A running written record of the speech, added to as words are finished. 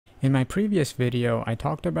In my previous video, I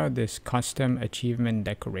talked about this custom achievement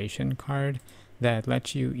decoration card that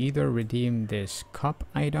lets you either redeem this cup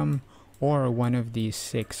item or one of these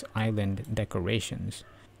 6 island decorations.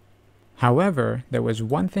 However, there was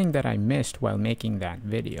one thing that I missed while making that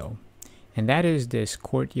video, and that is this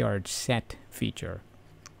courtyard set feature.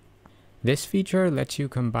 This feature lets you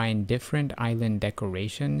combine different island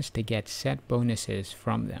decorations to get set bonuses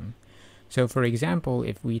from them. So for example,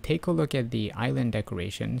 if we take a look at the island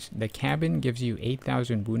decorations, the cabin gives you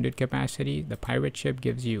 8,000 wounded capacity, the pirate ship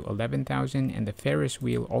gives you 11,000, and the Ferris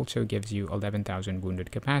wheel also gives you 11,000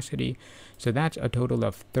 wounded capacity. So that's a total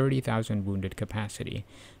of 30,000 wounded capacity.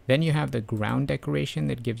 Then you have the ground decoration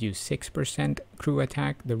that gives you 6% crew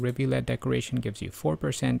attack, the rivulet decoration gives you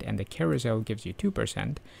 4%, and the carousel gives you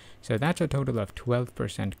 2%. So that's a total of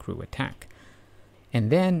 12% crew attack. And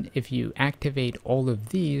then if you activate all of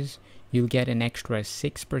these, you'll get an extra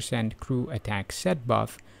 6% crew attack set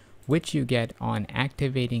buff, which you get on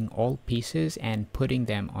activating all pieces and putting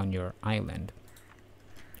them on your island.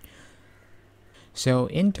 So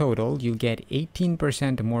in total, you'll get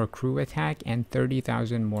 18% more crew attack and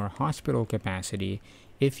 30,000 more hospital capacity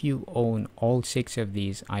if you own all 6 of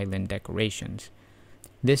these island decorations.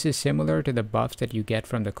 This is similar to the buffs that you get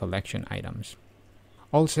from the collection items.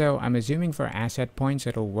 Also, I'm assuming for asset points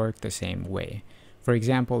it'll work the same way. For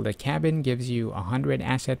example, the cabin gives you 100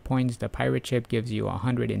 asset points, the pirate ship gives you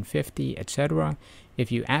 150, etc.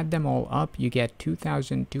 If you add them all up, you get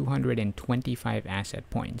 2,225 asset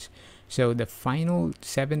points. So the final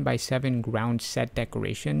 7x7 ground set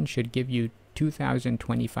decoration should give you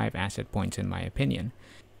 2,025 asset points in my opinion.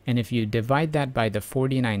 And if you divide that by the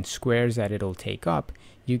 49 squares that it'll take up,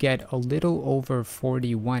 you get a little over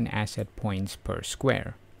 41 asset points per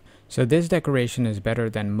square. So this decoration is better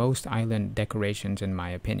than most island decorations in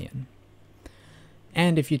my opinion.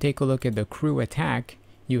 And if you take a look at the crew attack,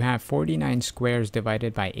 you have 49 squares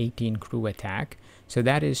divided by 18 crew attack, so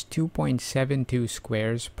that is 2.72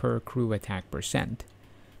 squares per crew attack percent.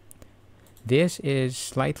 This is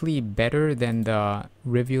slightly better than the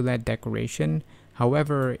rivulet decoration,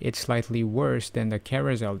 however, it's slightly worse than the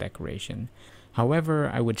carousel decoration. However,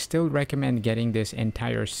 I would still recommend getting this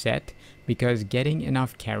entire set because getting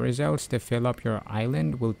enough carousels to fill up your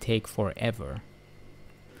island will take forever.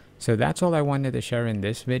 So that's all I wanted to share in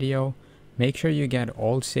this video. Make sure you get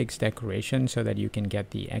all 6 decorations so that you can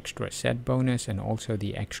get the extra set bonus and also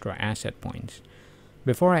the extra asset points.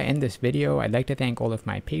 Before I end this video, I'd like to thank all of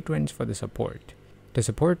my patrons for the support. To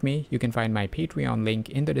support me, you can find my Patreon link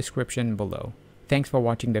in the description below. Thanks for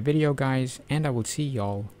watching the video guys, and I will see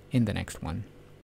y'all in the next one.